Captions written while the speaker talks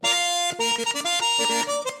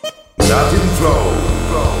LatinFlow.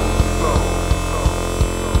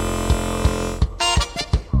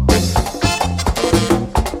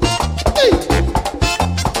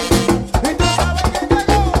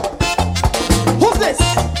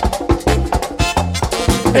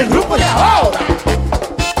 El grupo de ahora.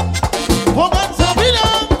 Pónganse a pila.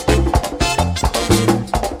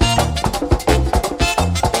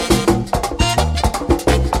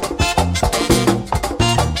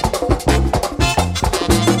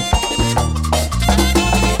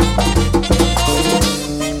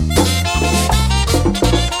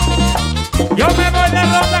 Yo me voy de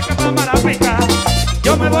ronda que vamos a picar.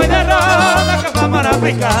 Yo me voy de ronda que vamos a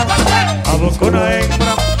picar. A buscar una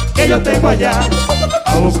hembra que yo tengo allá.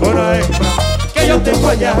 A buscar una hembra que yo tengo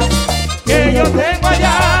allá. Que yo tengo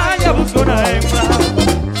allá. Y a buscar una hembra.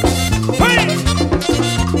 ¡Hey!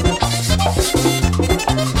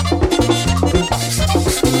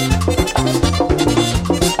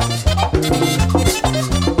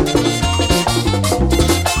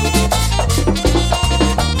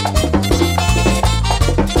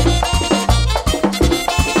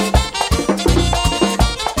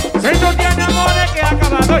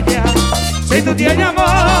 Si tú tienes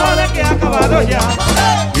amores que ha acabado ya,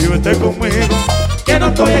 vívete conmigo, que no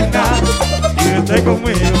estoy en nada. Vívete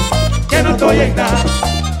conmigo, que no estoy en nada.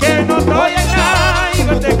 Que no estoy en nada, y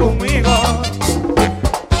vete conmigo.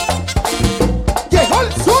 Llegó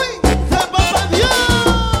el swing de Papá Dios.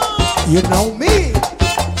 You know me.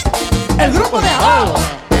 El grupo de ahora.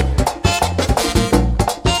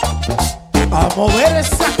 A mover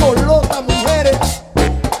esa colota, mujeres.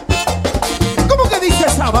 ¿Cómo que dice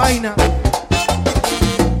esa vaina?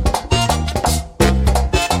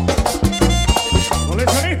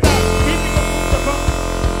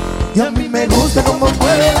 Y a mí me gusta cómo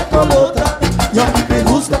mueve la colota. Y a mí me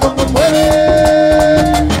gusta cómo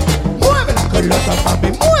mueve. Mueve la colota,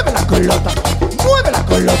 mami, mueve la colota. Mueve la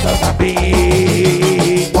colota, papi.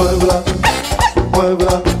 Muévela,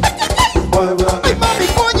 muévela, muévela. Ay, mami,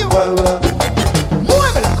 coño. Muévela.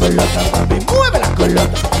 Mueve la colota, mami, mueve la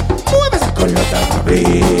colota. Mueve esa colota, papi.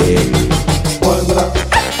 Muévela,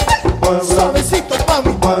 muévela. Suavecito,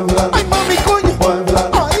 mami. Muévela. Ay, mami, coño. Muévela.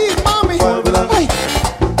 Ahí, mami. Muévela. Ay,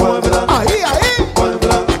 Muévela. ahí, ahí.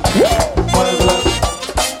 Muévela. Muévela.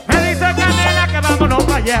 Me dice Canela que vámonos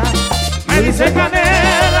para allá. Me dice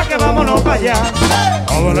Canela que vámonos para allá.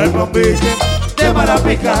 Ahora el bombille de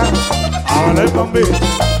Marapica. Ahora el bombille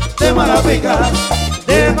de Marapica.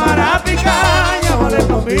 De Marapica. Y ahora el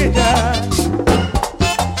bombille.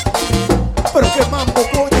 Pero qué mambo,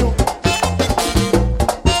 coño.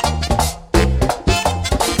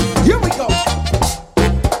 Here we go.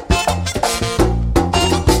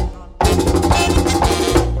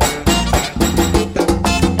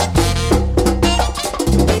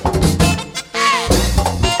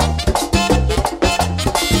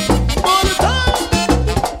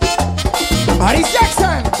 Paris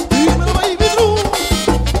Jackson. Dímelo, baby blue.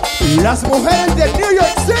 Las mujeres de New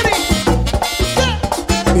York City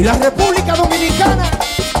y la República Dominicana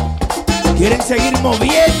quieren seguir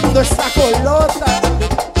moviendo esta colota.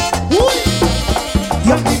 Uy.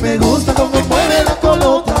 Y a mí me gusta cómo mueve la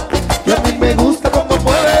colota. Y a mí me gusta cómo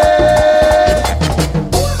mueve.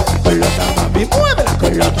 Colota, mami, mueve la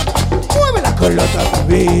colota. Mueve la colota,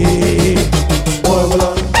 mami. Muévela,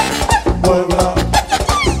 muévela,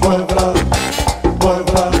 muévela,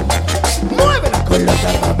 muévela. Mueve la colota,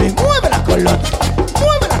 mami, mueve la colota.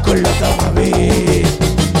 Mueve la colota, mami.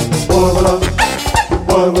 Muévela,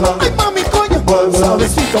 muévela. Ay, mami, coño. Muévela.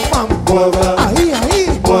 Suavecito, mami. Muévela. Ahí,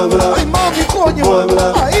 ahí. Muévela. Ay, mami, coño.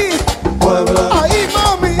 Muévela. Ahí. Muévela. Ahí,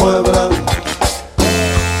 mami. Muévela.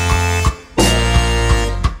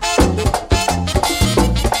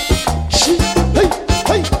 Shi, hey,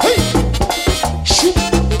 hey, hey. Shi.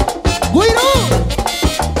 Guiro.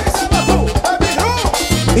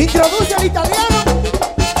 Introduce al italiano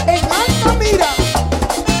en alta mira.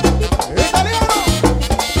 Italiano.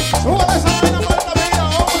 Súbale esa vaina para alta mira,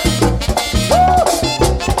 hombre.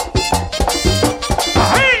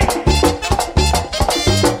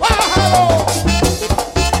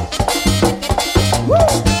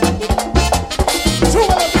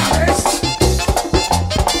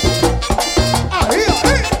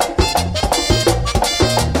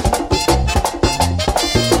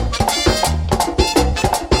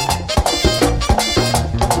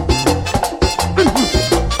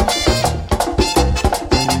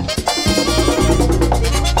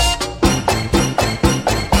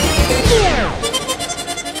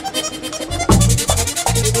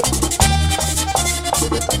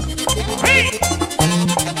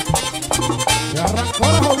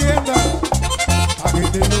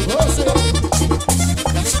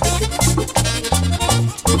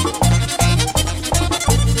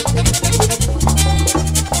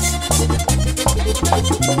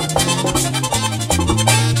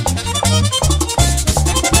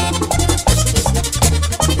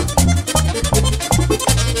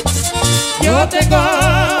 Yo tengo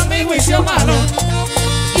mi juicio malo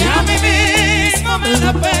y a mí mismo me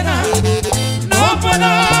da pena. No puedo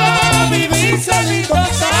vivir solito,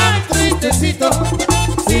 tan tristecito,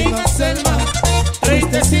 sin hacer más.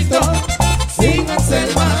 Tristecito, sin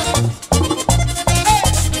hacer más.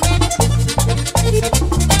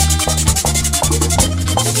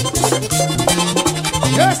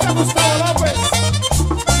 Ya está Gustavo López.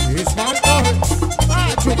 Ismael Torres.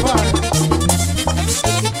 A chupar.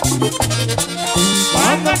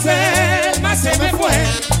 Cuando Selma se me fue,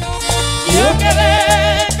 yo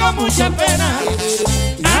quedé con mucha pena.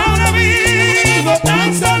 Ahora vivo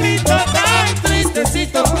tan solito, tan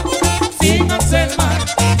tristecito, sin hacer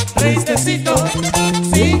más. Tristecito,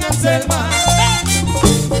 sin hacer más.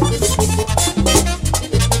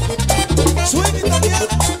 Swing italiano.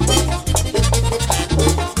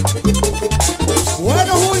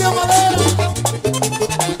 Bueno, Julio Madera.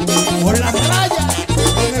 Por la raya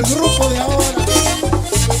en el grupo de ahora.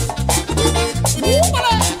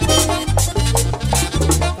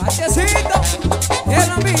 Pachecito,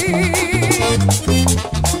 era mí.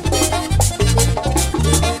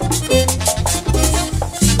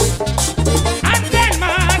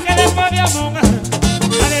 Anselma, que le podía mojar,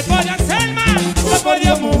 a le podía Anselma, le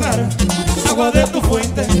podía mojar. Agua de tu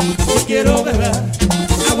fuente, yo quiero beber.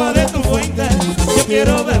 Agua de tu fuente, yo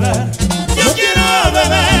quiero beber. Yo quiero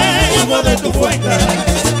beber agua de tu fuente.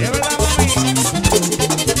 ¿Es verdad, mami?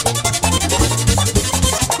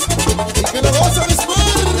 Y que lo goza mi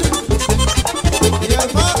Ismael. Mi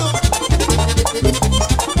hermano.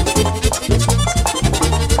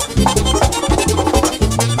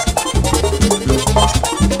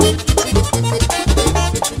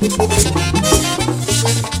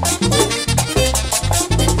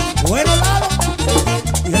 Bueno, Lalo.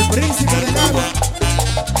 Y el príncipe del agua.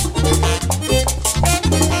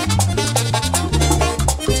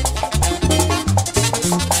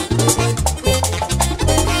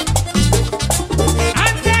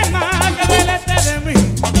 Anselma, que duélete de mí.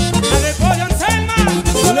 Dale pollo, Anselma,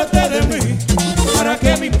 duélete de mí. ¿Para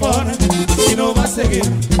qué me impone si no va a seguir?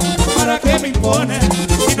 ¿Para qué me impone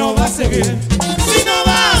si no va a seguir? Si no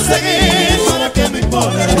va a seguir, ¿para qué me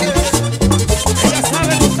impone? Ella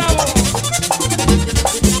sabe, Gustavo.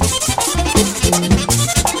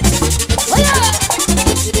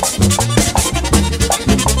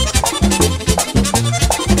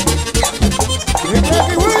 Y la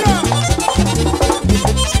figura.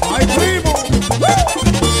 Ay, primo.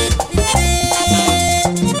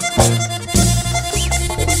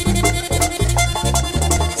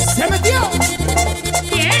 Se metió.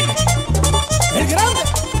 Bien.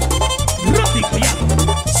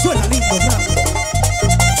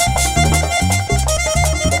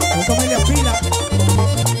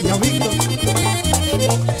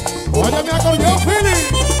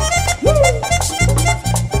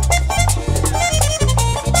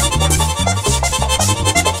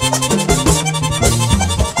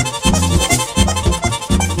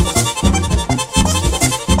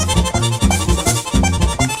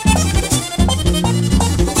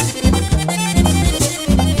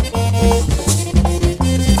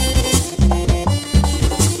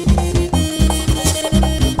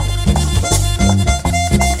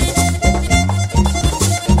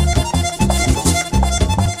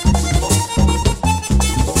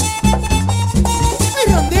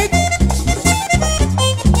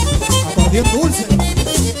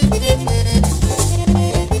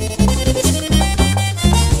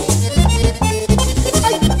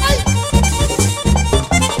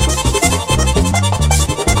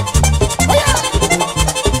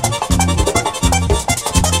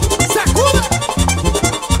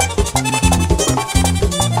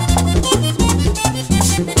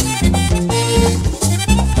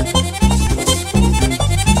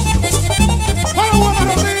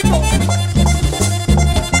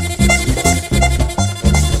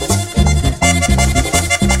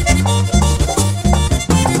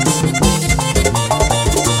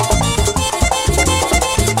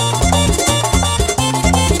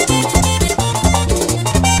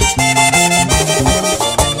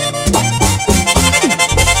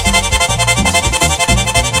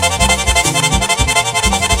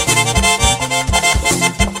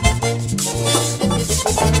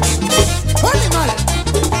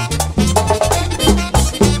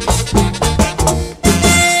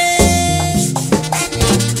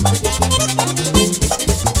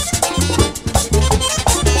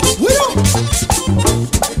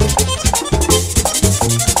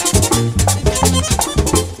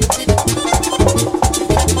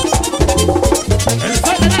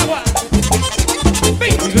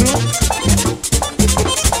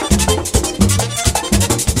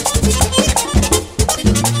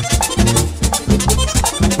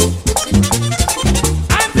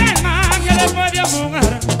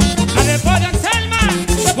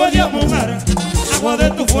 agua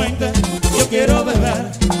de tu fuente, yo quiero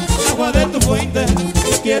beber. Agua de tu fuente,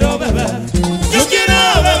 yo quiero beber. Yo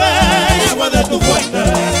quiero beber agua de tu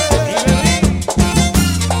fuente.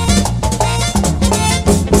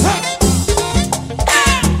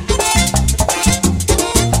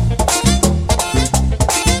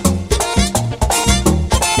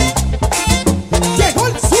 Llegó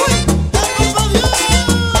el swing.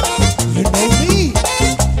 You know me.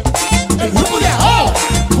 El grupo de ahora.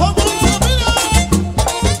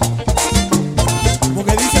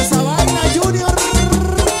 Porque dice esa vaina, Junior.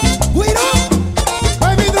 Guiro.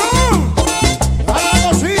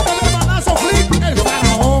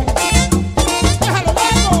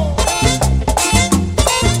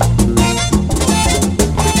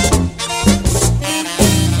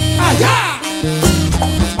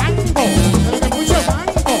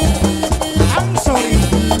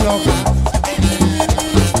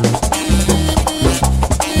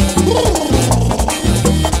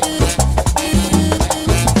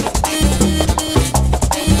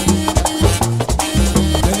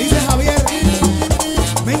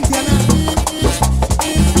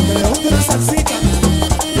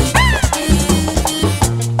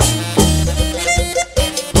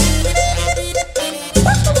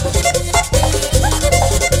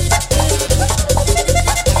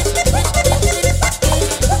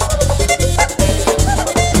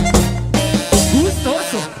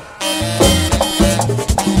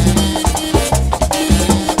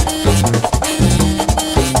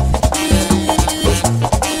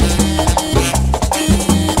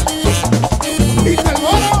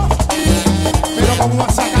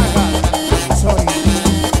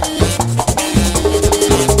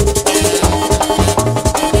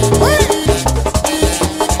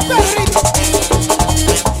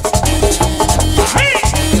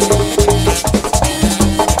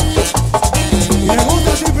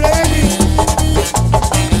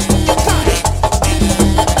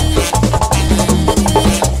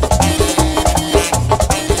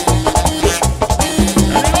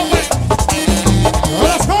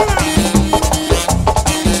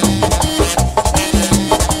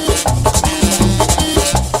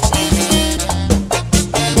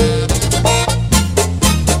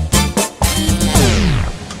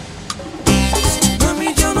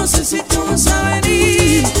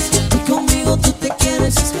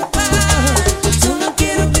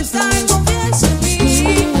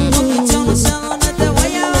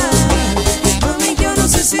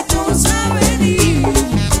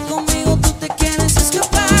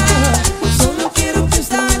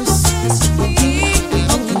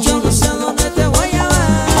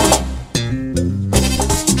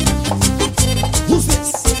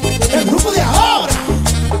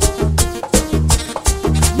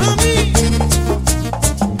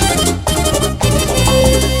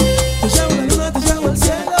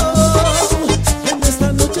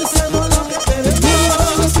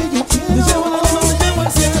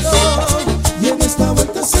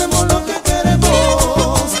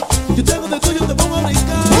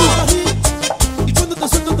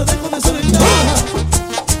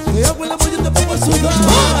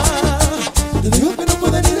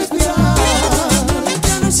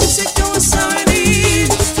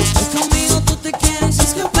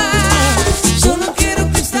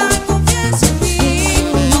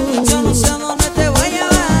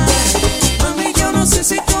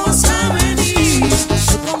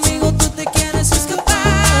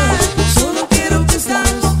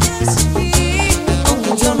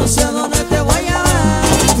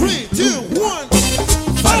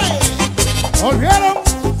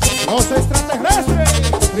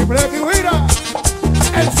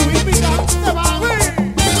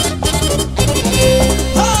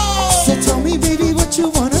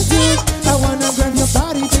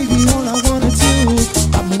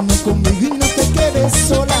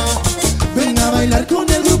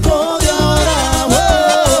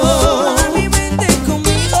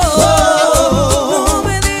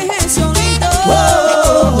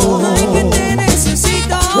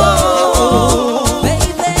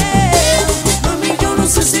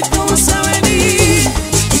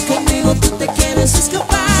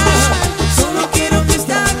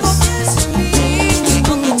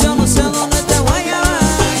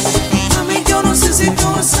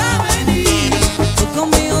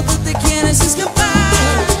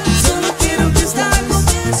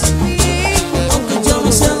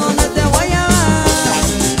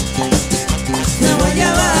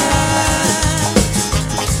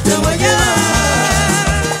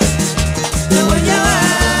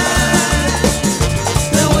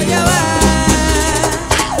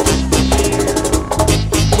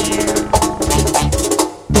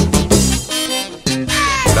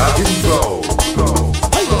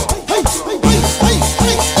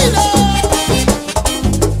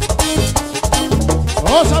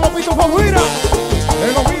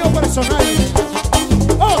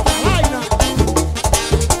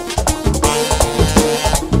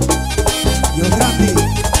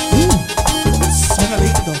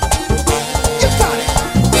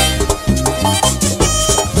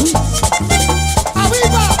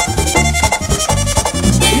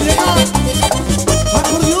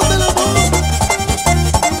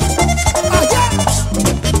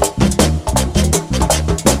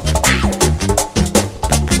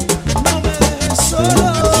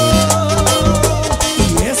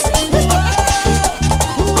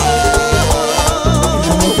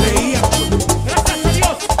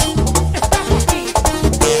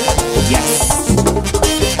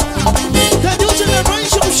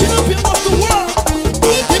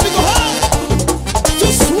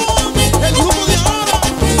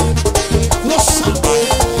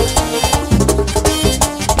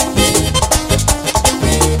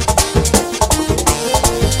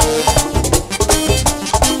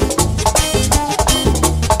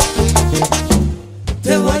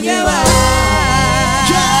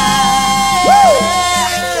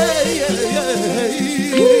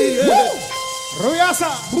 casa.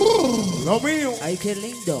 Lo mío. Ay, qué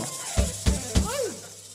lindo.